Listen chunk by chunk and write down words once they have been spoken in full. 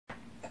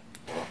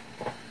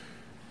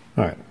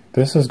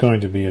This is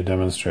going to be a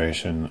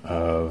demonstration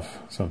of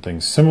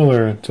something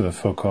similar to the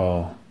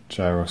Foucault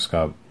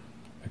Gyroscope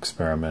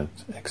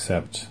experiment,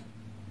 except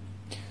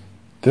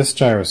this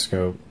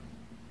gyroscope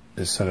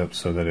is set up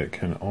so that it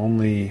can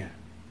only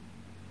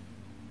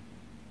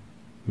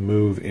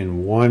move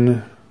in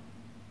one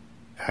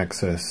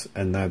axis,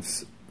 and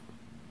that's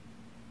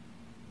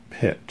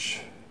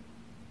pitch.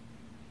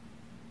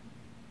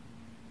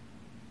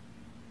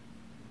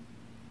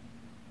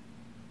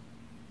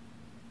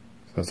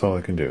 So that's all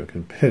it can do. It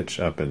can pitch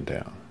up and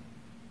down.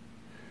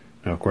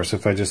 Now, of course,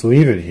 if I just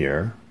leave it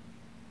here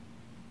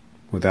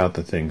without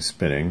the thing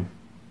spinning,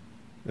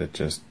 it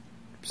just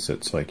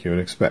sits like you would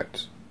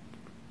expect,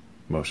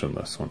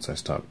 motionless once I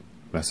stop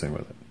messing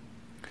with it.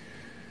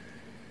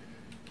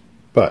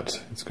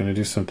 But it's going to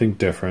do something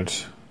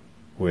different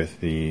with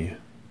the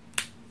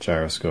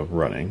gyroscope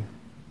running.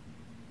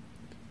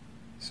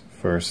 So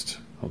first,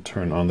 I'll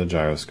turn on the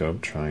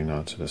gyroscope, trying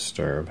not to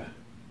disturb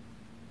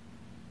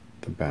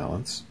the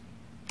balance.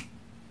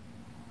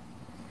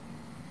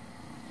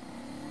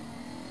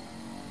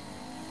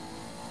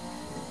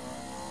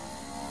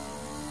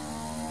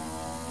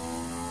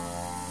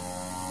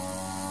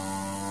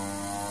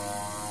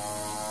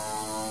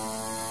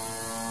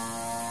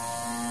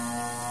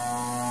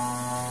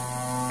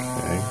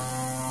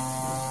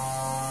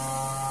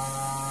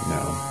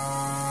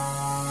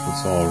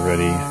 It's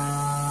already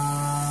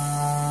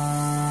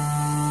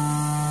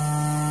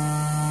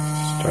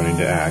starting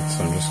to act,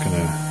 so I'm just going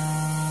to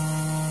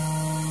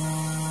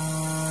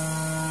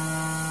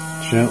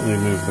gently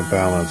move the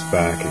balance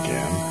back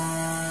again.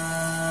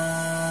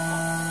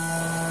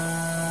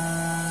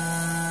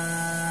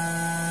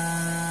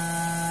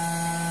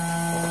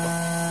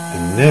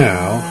 And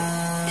now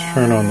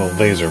turn on the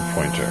laser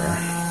pointer,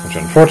 which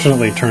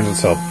unfortunately turns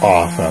itself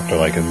off after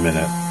like a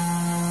minute.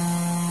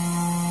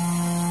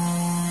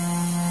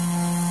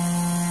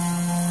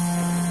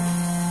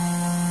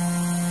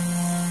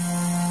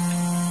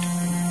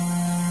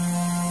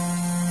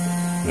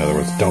 In other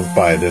words, don't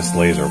buy this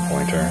laser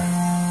pointer.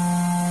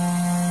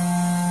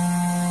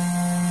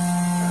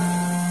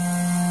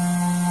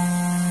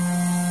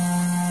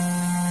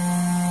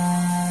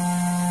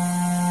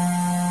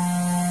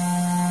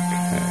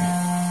 Okay.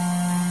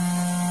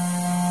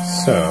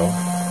 So,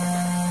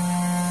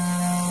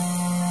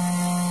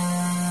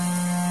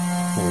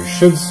 what we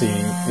should see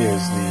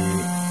is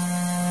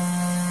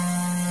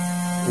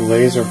the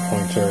laser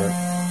pointer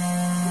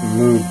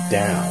move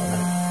down.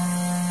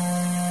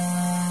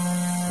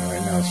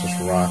 Now it's just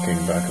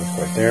rocking back and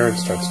forth. There it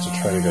starts to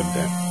try to go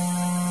down.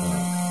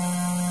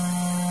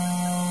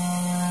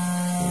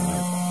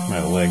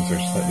 My legs are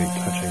slightly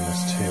touching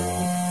this table.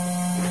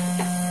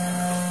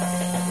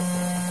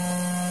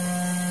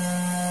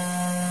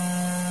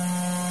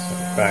 So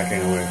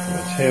backing away from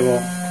the table.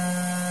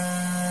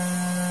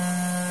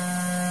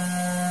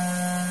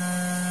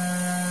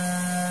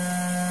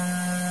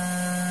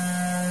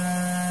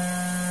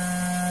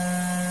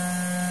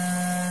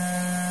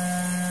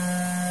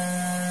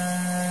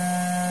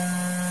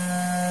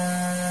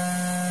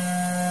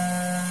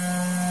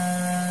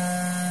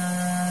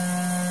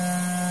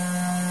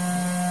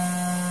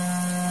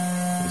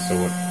 So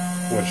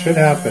what should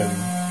happen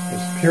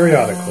is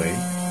periodically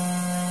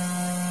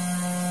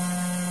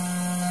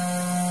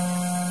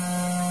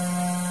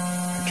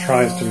it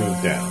tries to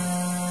move down.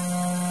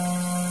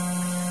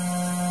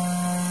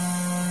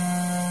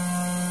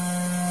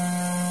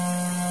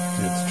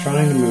 It's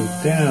trying to move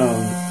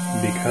down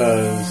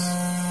because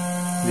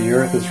the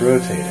Earth is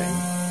rotating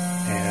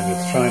and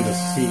it's trying to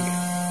seek,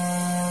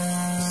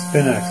 the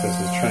spin axis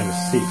is trying to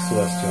seek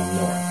celestial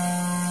north.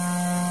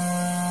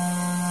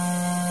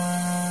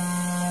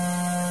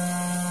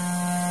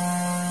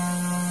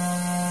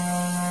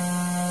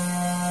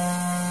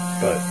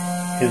 But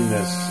in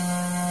this,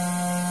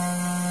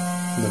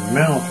 the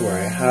mount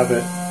where I have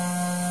it,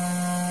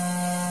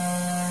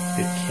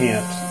 it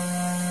can't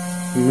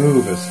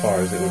move as far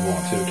as it would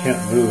want to. It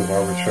can't move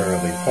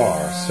arbitrarily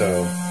far,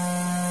 so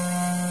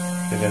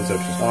it ends up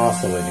just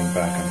oscillating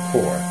back and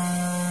forth.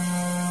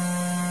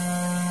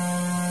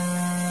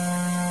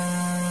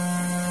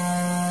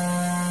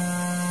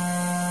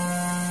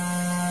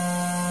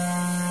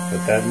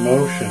 But that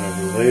motion of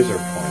the laser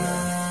pointer,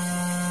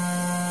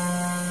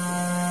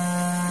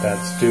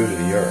 that's due to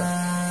the Earth.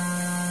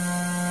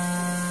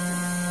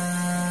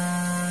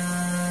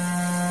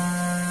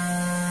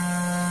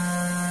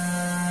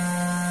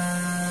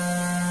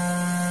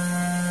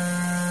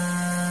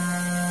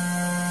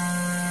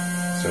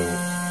 So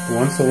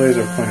once the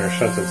laser pointer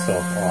shuts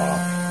itself off,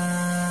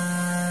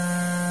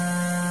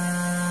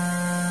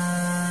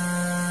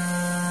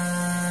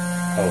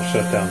 I'll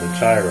shut down the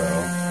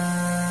gyro.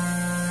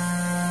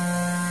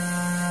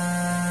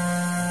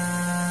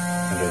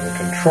 As a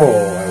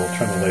control, I will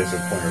turn the laser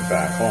pointer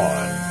back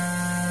on,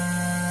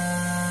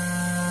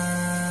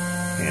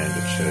 and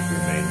it should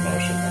remain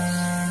motionless.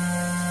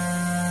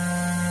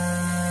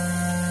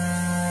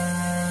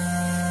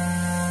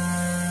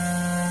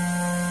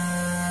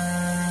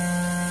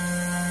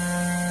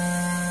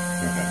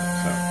 Okay,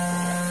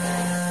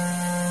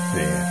 so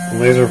The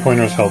laser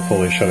pointer has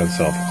helpfully shut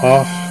itself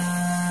off.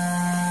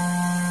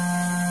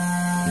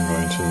 I'm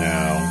going to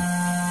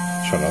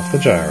now shut off the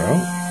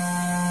gyro.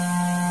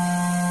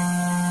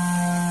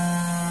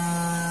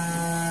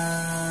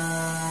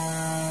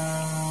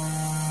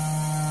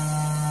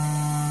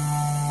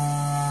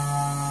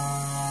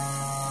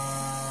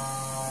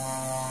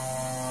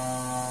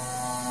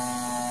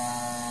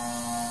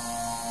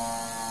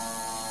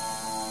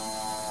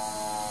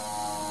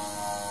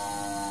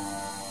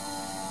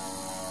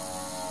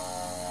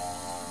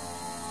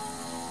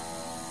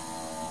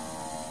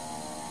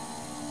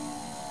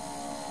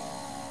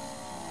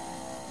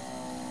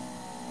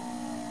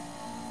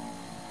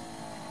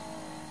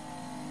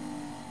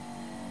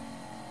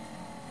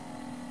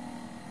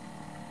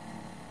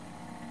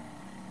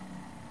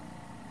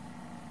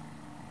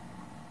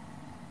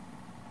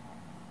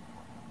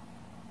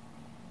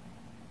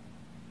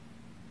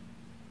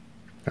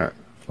 Alright,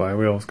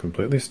 flywheel is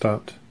completely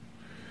stopped.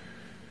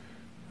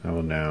 I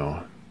will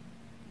now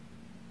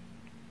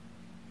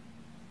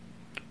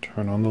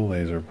turn on the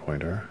laser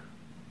pointer.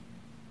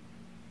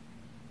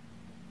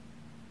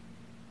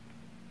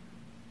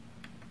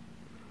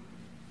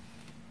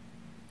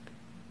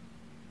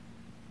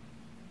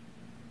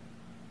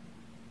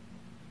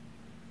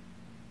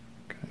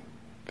 Okay,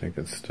 I think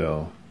it's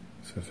still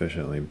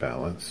sufficiently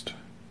balanced.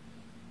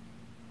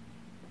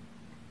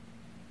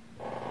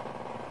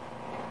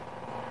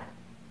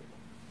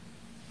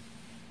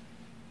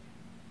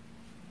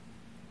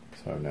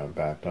 So I've now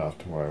backed off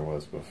to where I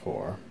was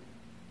before.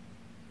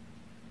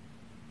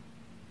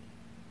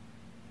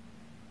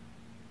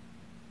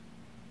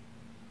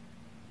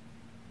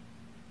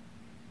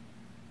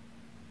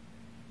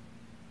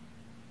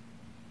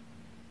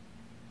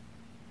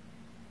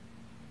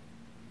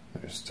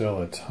 There's still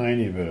a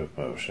tiny bit of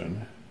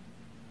motion.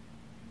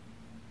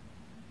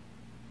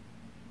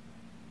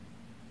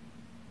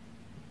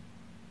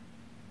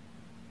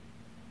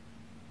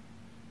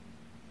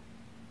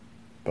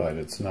 But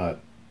it's not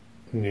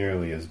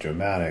nearly as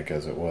dramatic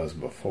as it was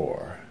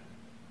before.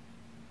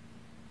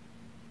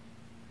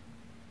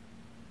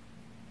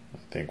 I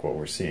think what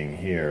we're seeing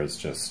here is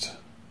just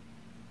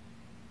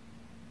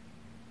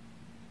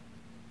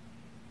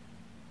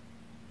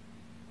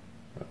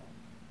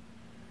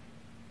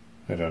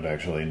I don't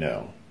actually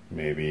know.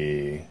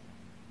 Maybe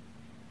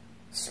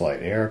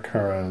slight air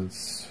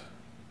currents,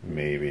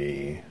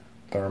 maybe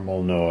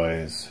thermal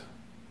noise.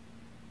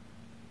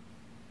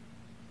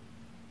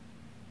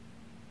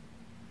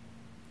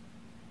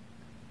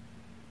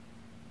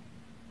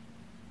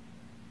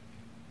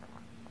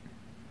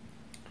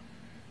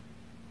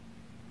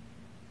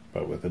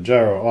 But with the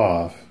gyro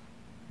off,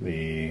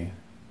 the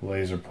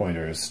laser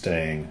pointer is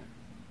staying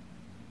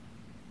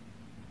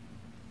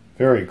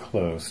very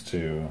close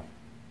to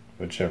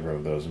whichever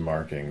of those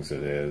markings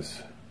it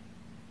is.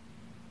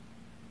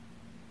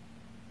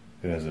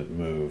 It hasn't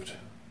moved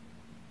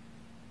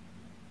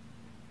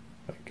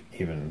like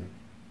even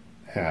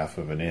half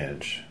of an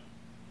inch.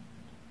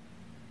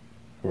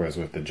 Whereas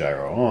with the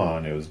gyro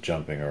on, it was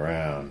jumping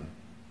around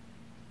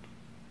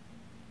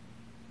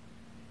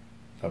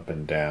up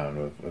and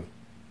down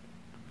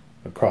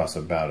across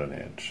about an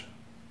inch.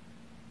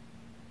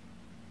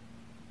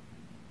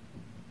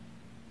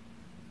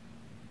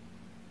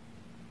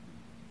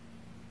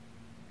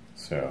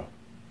 So,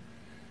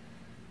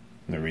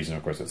 and the reason,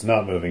 of course, it's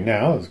not moving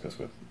now is because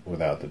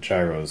without the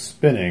gyros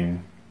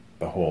spinning,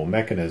 the whole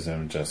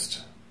mechanism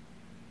just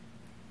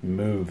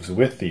moves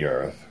with the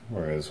Earth,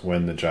 whereas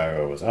when the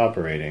gyro was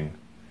operating,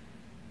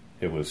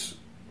 the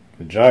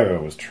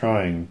gyro was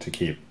trying to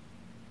keep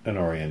an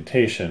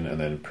orientation, and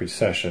then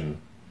precession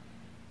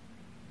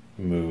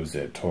moves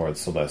it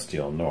towards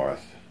celestial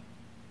north.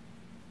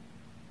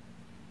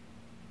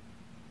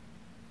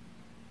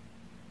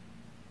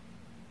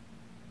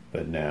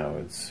 But now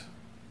it's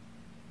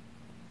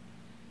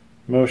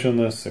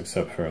motionless,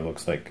 except for it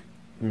looks like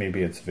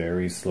maybe it's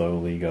very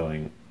slowly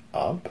going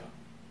up,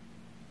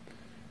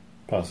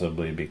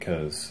 possibly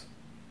because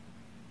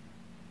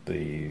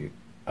the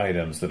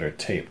items that are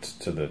taped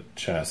to the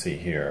chassis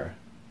here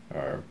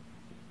are,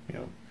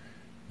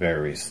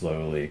 very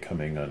slowly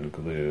coming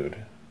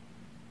unglued.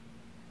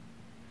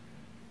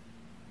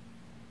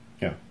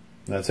 Yeah,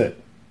 that's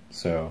it.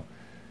 So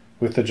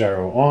with the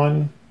gyro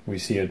on, we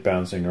see it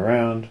bouncing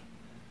around.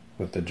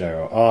 With the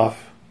gyro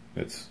off,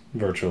 it's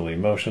virtually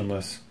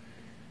motionless,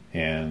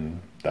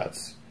 and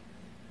that's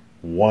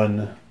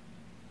one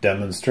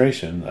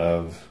demonstration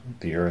of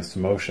the Earth's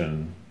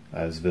motion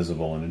as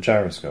visible in a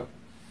gyroscope.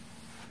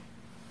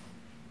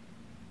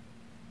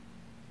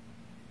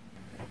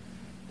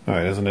 All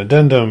right, as an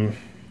addendum,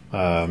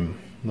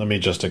 let me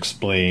just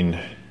explain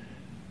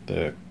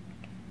the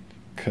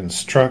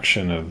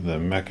construction of the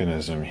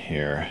mechanism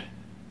here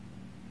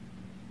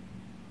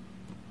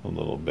a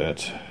little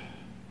bit.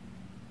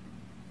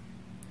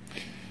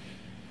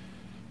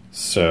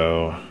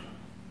 So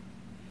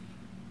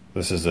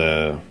this is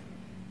a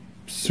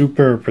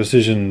super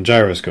precision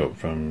gyroscope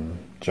from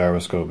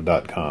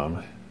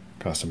gyroscope.com.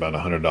 Costs about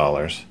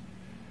 $100.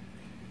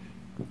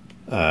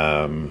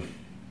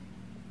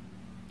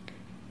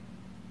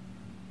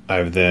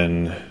 I've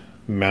then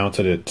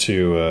mounted it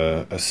to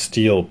a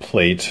steel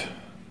plate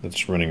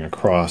that's running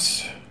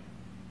across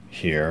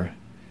here.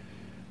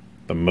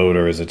 The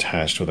motor is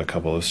attached with a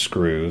couple of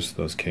screws.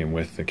 Those came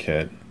with the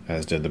kit,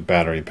 as did the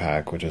battery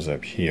pack, which is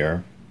up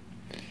here.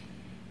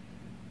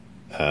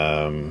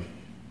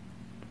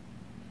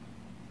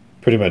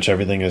 Pretty much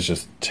everything is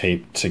just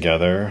taped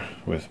together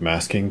with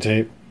masking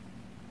tape,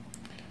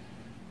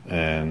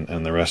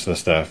 and the rest of the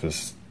stuff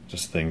is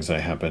just things I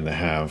happen to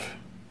have.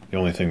 The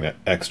only thing that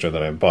extra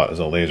that I bought is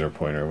a laser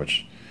pointer,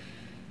 which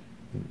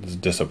is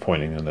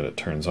disappointing in that it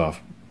turns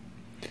off.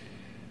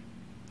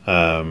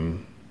 The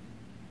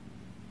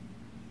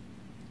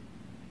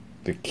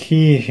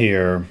key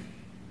here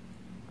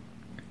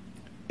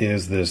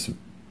is this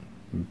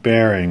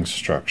bearing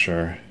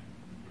structure.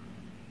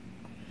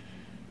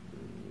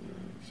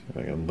 See if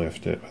I can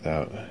lift it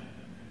without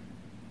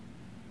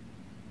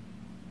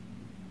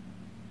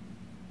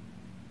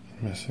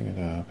messing it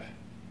up.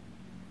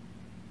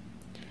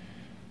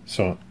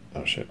 So,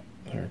 oh shit,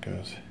 there it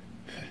goes.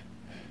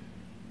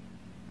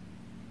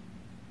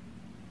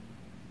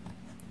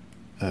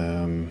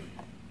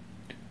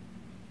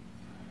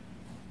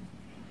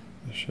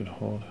 This should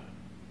hold.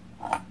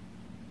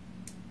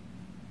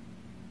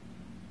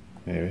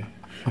 Maybe.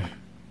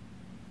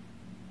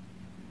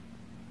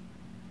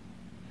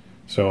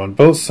 So on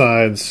both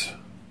sides,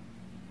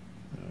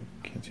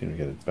 I can't seem to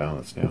get it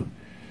balanced now.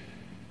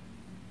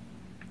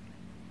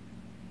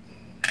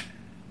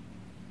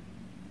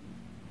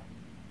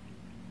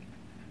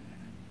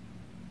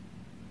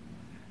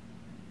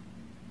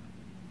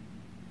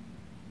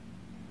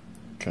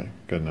 Okay,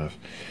 good enough.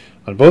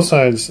 On both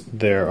sides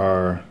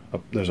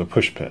there's a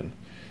push pin.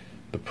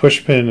 The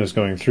push pin is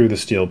going through the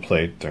steel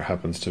plate. There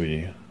happens to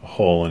be a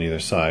hole on either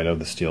side of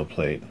the steel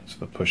plate, so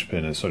the push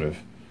pin is sort of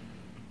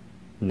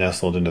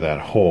nestled into that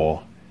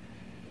hole.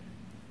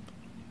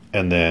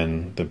 And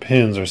then the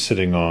pins are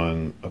sitting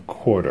on a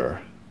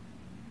quarter,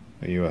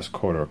 a US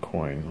quarter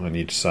coin on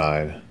each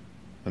side,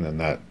 and then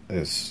that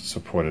is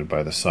supported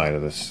by the side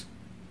of this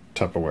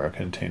Tupperware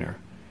container.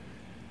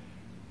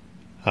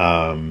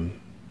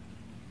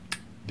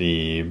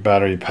 The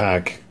battery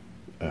pack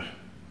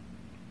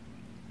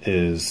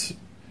is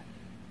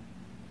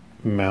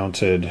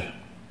mounted.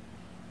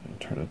 I'll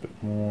turn it a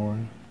bit more.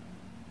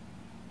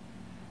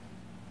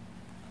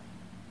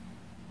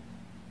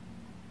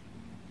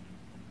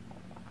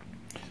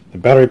 The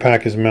battery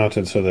pack is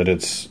mounted so that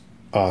it's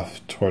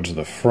off towards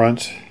the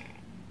front.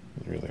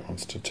 It really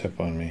wants to tip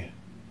on me.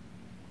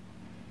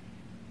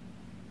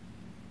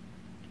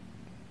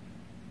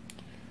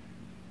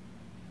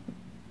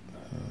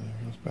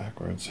 It goes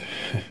backwards.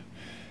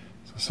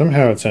 So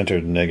somehow it's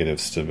entered negative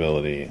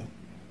stability.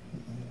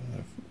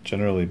 I've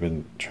generally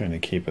been trying to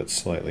keep it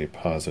slightly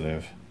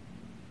positive.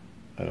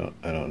 I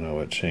don't know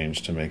what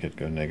changed to make it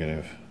go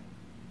negative.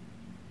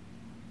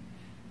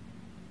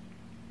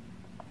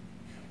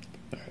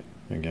 All right.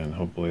 Again,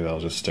 hopefully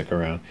that'll just stick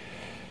around.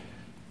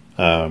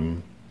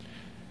 So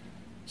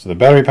the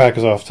battery pack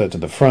is offset to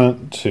the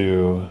front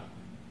to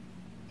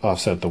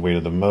offset the weight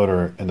of the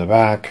motor in the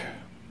back.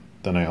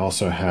 Then I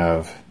also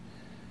have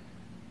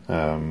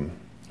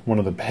one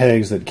of the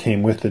pegs that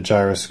came with the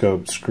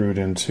gyroscope screwed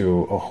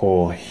into a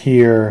hole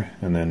here,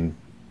 and then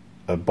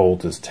a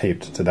bolt is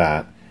taped to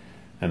that.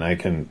 And I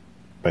can,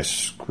 by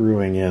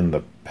screwing in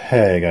the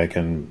peg, I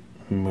can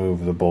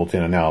move the bolt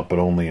in and out, but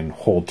only in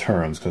whole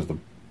turns because the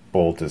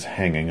bolt is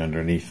hanging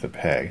underneath the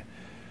peg.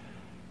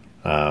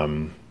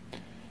 Then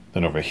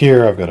over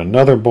here I've got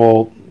another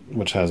bolt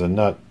which has a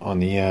nut on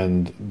the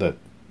end that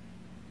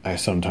I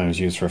sometimes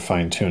use for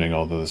fine-tuning,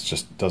 although this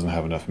just doesn't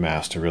have enough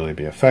mass to really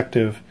be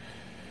effective.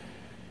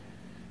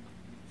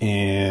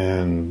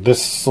 And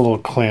this little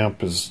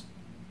clamp is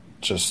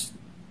just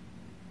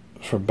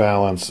for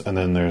balance, and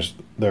then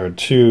there are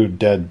two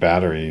dead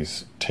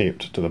batteries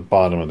taped to the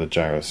bottom of the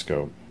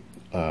gyroscope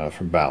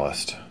for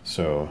ballast.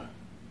 So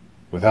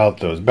without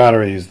those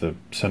batteries, the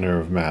center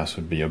of mass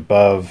would be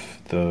above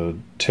the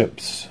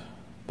tips,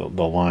 the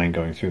line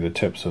going through the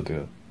tips of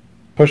the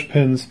push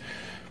pins,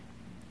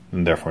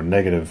 and therefore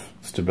negative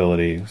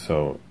stability.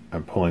 So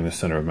I'm pulling the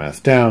center of mass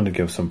down to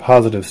give some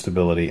positive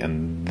stability,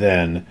 and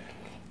then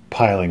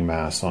piling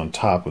mass on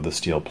top of the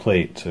steel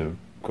plate to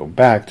go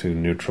back to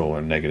neutral or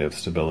negative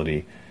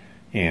stability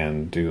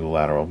and do the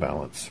lateral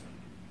balance.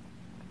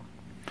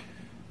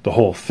 The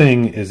whole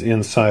thing is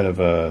inside of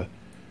a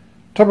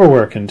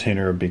Tupperware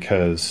container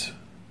because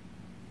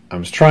I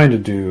was trying to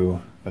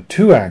do a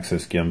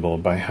 2-axis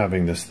gimbal by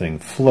having this thing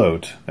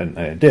float, and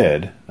I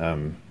did.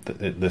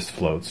 This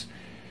floats.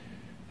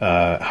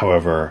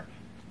 However,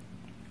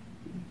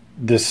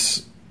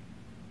 this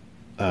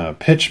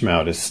pitch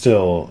mount is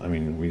still, I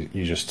mean,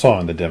 you just saw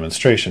in the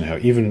demonstration how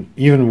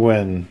even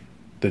when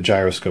the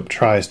gyroscope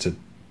tries to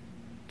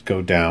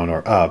go down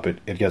or up,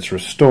 it gets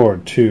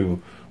restored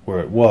to where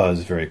it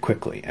was very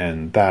quickly,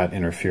 and that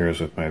interferes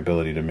with my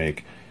ability to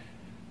make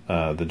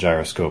the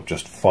gyroscope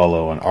just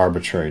follow an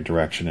arbitrary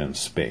direction in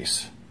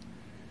space.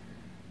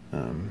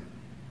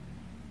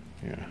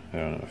 Yeah, I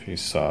don't know if you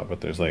saw it, but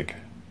there's like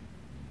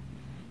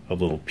a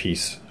little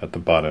piece at the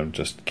bottom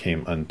just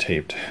came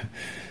untaped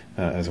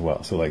as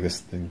well. So like this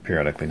thing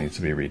periodically needs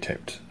to be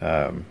retaped.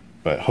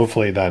 But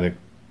hopefully that it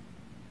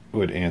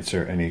would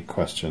answer any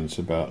questions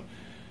about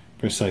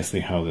precisely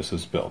how this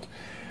is built.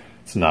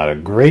 It's not a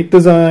great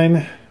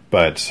design,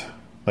 but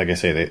like I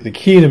say, the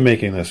key to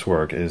making this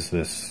work is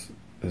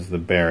the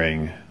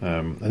bearing.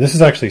 And this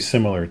is actually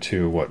similar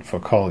to what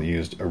Foucault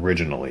used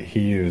originally. He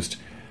used,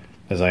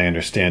 as I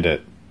understand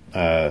it,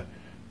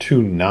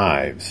 two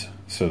knives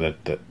so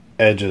that the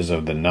edges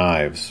of the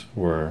knives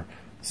were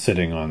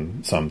sitting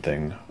on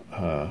something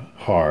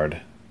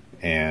hard,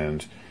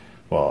 and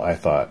well, I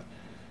thought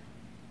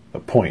a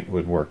point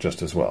would work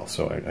just as well.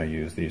 So I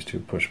used these two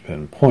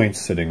push-pin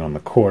points sitting on the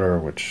quarter,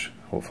 which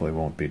hopefully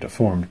won't be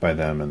deformed by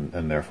them,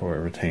 and therefore it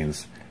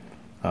retains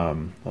a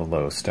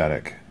low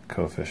static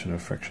coefficient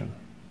of friction.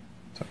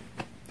 So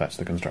that's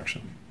the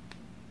construction.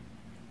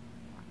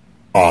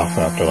 Off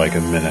after like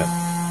a minute.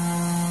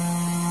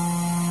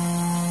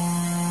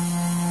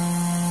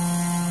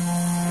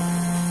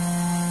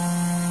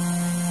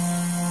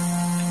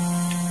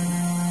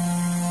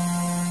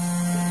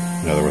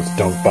 In other words,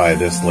 don't buy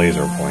this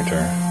laser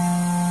pointer.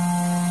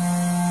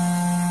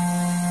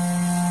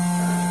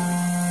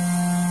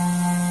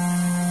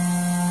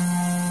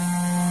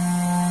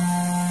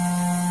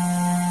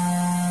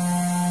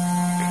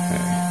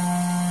 Okay.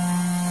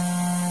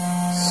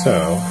 So,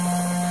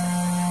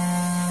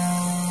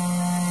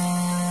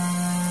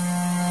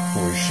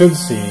 what we should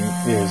see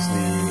is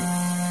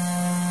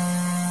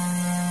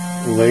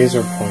the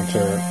laser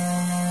pointer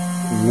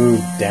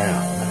move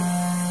down.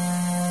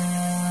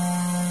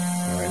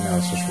 Now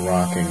it's just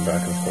rocking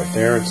back and forth.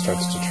 There it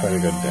starts to try to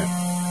go down.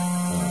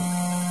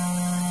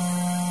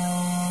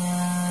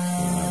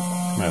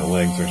 My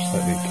legs are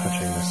slightly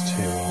touching this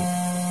table.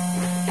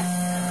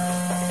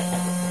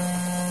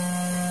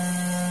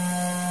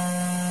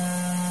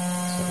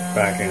 So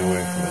backing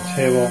away from the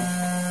table.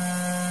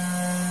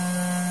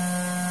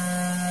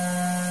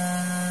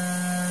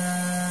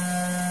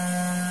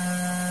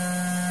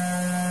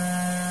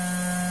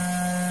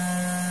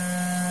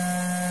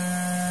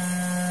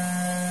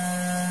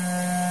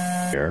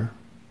 Here,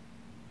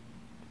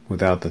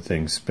 without the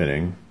thing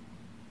spinning,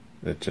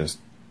 it just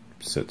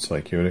sits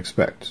like you would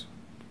expect,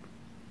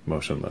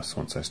 motionless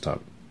once I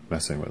stop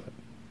messing with it.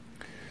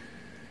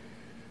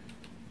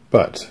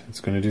 But it's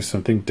going to do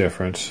something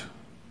different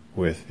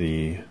with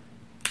the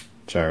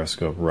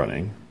gyroscope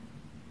running.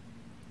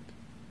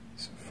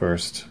 So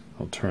first,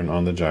 I'll turn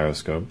on the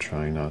gyroscope,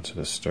 trying not to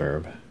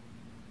disturb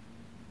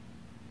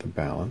the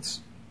balance.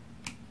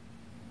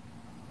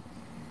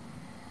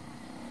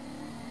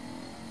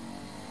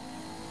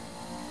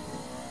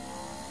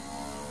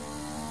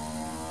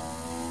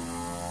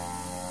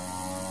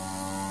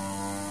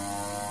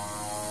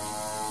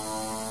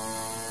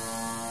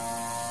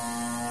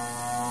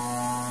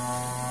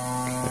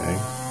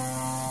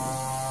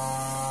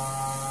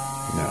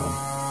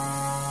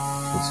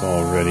 It's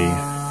already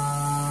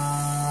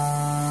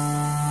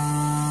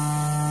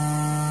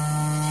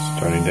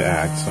starting to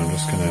act, so I'm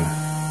just going to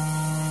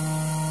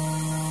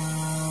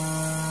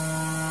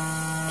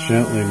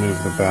gently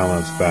move the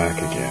balance back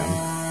again.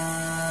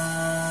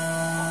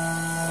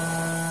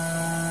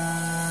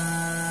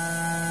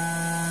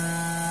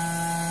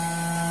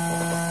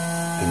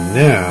 And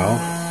now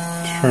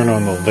turn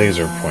on the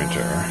laser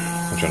pointer,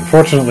 which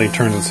unfortunately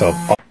turns itself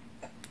off.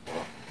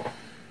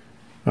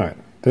 Alright.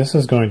 This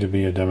is going to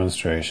be a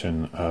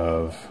demonstration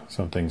of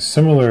something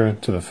similar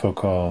to the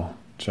Foucault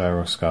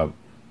Gyroscope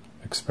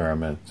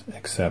experiment,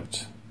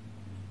 except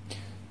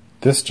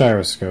this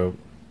gyroscope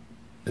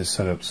is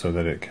set up so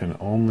that it can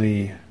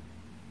only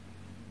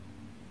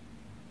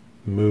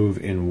move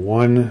in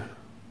one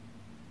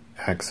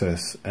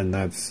axis, and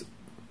that's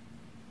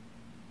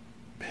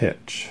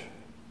pitch.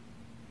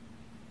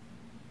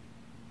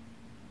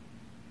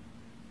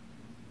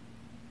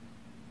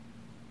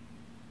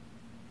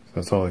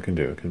 That's all it can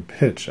do. It can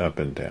pitch up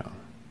and down.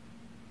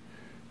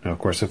 Now, of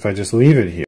course, if I just leave it here,